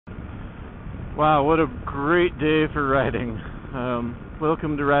Wow, what a great day for riding.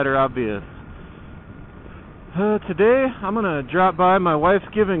 Welcome to Rider Obvious. Today, I'm going to drop by. My wife's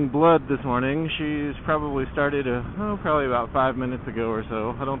giving blood this morning. She's probably started, probably about 5 minutes ago or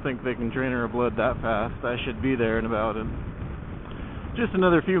so. I don't think they can drain her blood that fast. I should be there in about just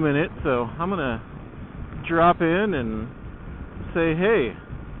another few minutes. So I'm going to drop in and say, hey.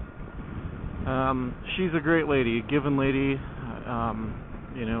 She's a great lady, giving lady,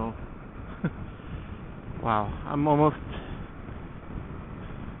 wow, I'm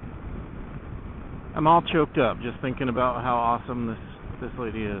all choked up just thinking about how awesome this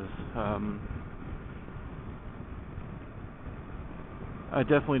lady is. I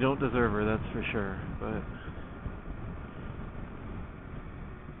definitely don't deserve her, that's for sure, but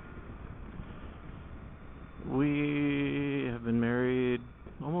we have been married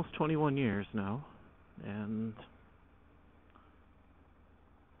almost 21 years now, and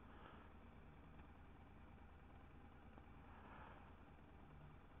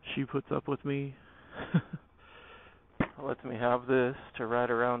she puts up with me, lets me have this to ride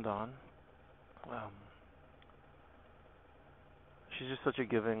around on. She's just such a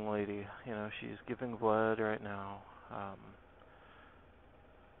giving lady. She's giving blood right now.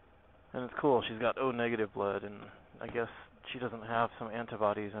 And it's cool. She's got O negative blood, and I guess she doesn't have some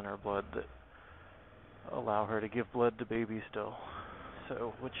antibodies in her blood that allow her to give blood to babies still.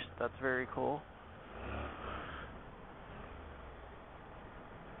 So, that's very cool.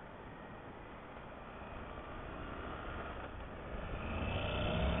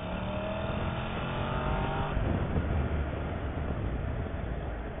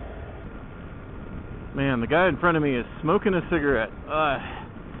 Man, the guy in front of me is smoking a cigarette.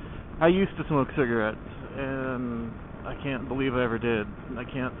 I used to smoke cigarettes, and I can't believe I ever did. I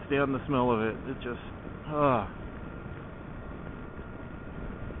can't stand the smell of it. It just,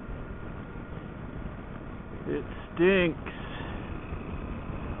 it stinks.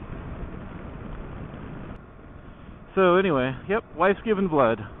 So anyway, yep, wife's giving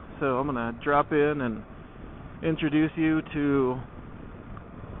blood. So I'm going to drop in and introduce you to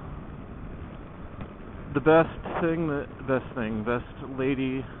the best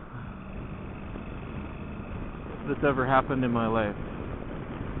lady that's ever happened in my life.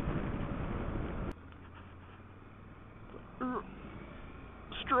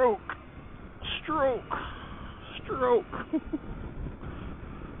 Stroke.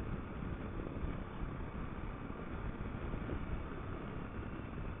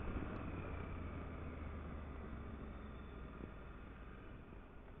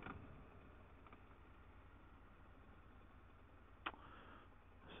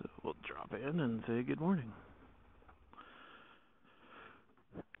 So we'll drop in and say good morning.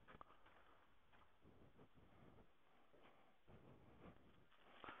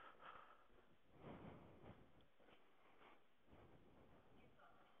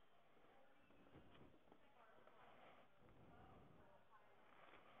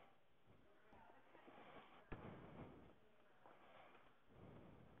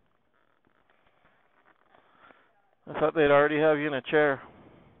 I thought they'd already have you in a chair.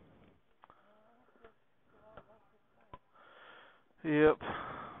 Yep.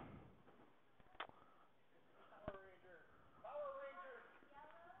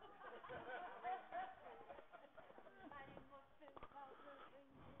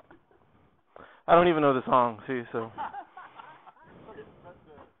 I don't even know the song, see, so. The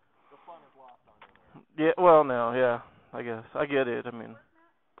fun is lost on you there. Yeah, well, no, yeah, I guess. I get it, I mean.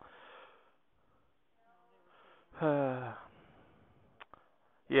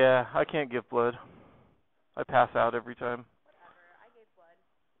 Yeah, I can't give blood. I pass out every time. Whatever, I gave blood.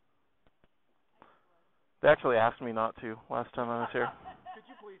 They actually asked me not to last time I was here. Could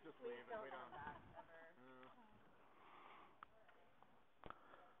you please just leave and we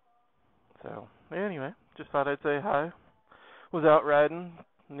don't... So, anyway, just thought I'd say hi. Was out riding.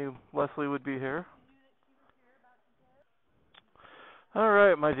 Knew Leslie would be here. All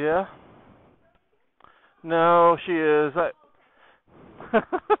right, my dear. No, she is.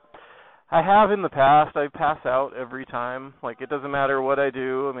 I have in the past. I pass out every time. Like, it doesn't matter what I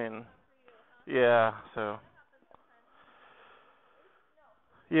do. I mean, yeah, so.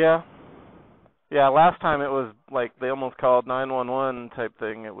 Yeah. Yeah, last time it was like they almost called 911 type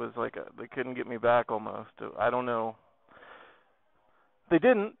thing. It was like they couldn't get me back almost. I don't know. They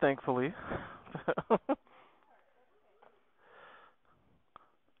didn't, thankfully.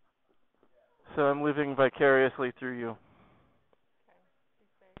 So I'm living vicariously through you.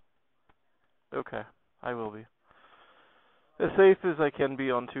 Okay, I will be. As safe as I can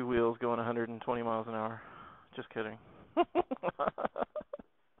be on two wheels going 120 miles an hour. Just kidding.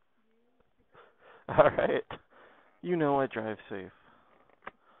 Alright. You know I drive safe.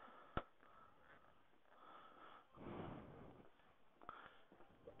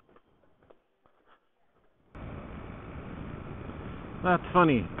 That's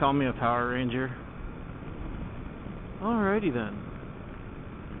funny. Call me a Power Ranger. Alrighty then.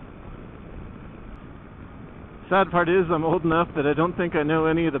 Sad part is I'm old enough that I don't think I know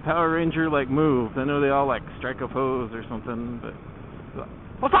any of the Power Ranger like moves. I know they all like strike a pose or something, but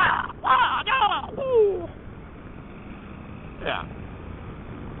yeah.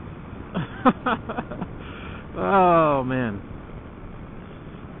 Oh man.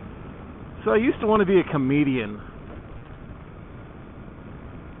 So I used to want to be a comedian.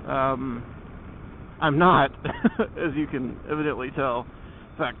 I'm not, as you can evidently tell.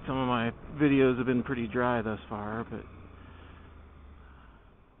 In fact, some of my videos have been pretty dry thus far, but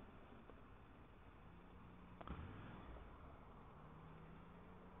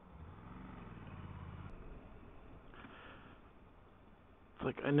it's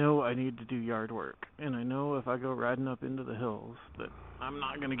like I know I need to do yard work, and I know if I go riding up into the hills that I'm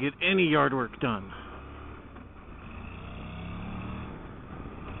not going to get any yard work done.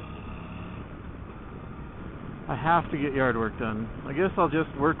 I have to get yard work done. I guess I'll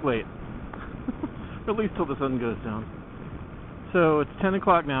just work late. At least till the sun goes down. So it's 10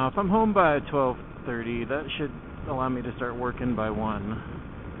 o'clock now. If I'm home by 12:30, that should allow me to start working by 1.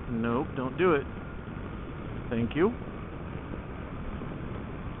 Nope, don't do it. Thank you.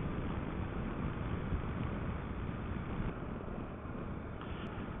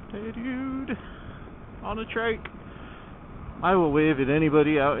 Hey dude, on a trike. I will wave at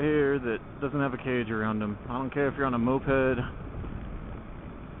anybody out here that doesn't have a cage around them. I don't care if you're on a moped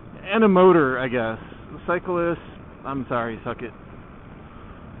and a motor, I guess. Cyclists, I'm sorry, suck it.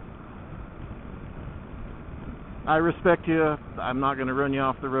 I respect you. I'm not going to run you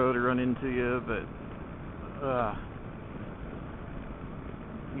off the road or run into you, but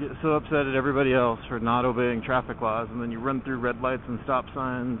you get so upset at everybody else for not obeying traffic laws, and then you run through red lights and stop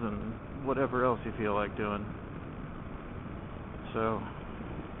signs and whatever else you feel like doing. So,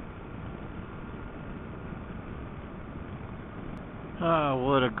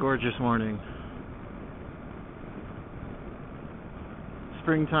 what a gorgeous morning.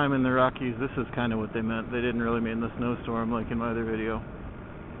 Springtime in the Rockies, this is kind of what they meant. They didn't really mean the snowstorm like in my other video.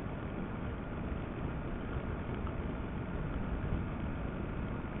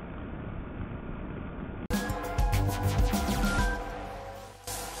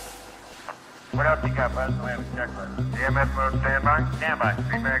 What else you got, bud? We have a checklist. EMS mode standby? Standby.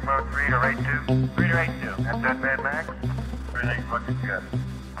 Feedback mode 3 to rate 2? 3 to rate 2. That's it, Mad Max? Everything's looking good.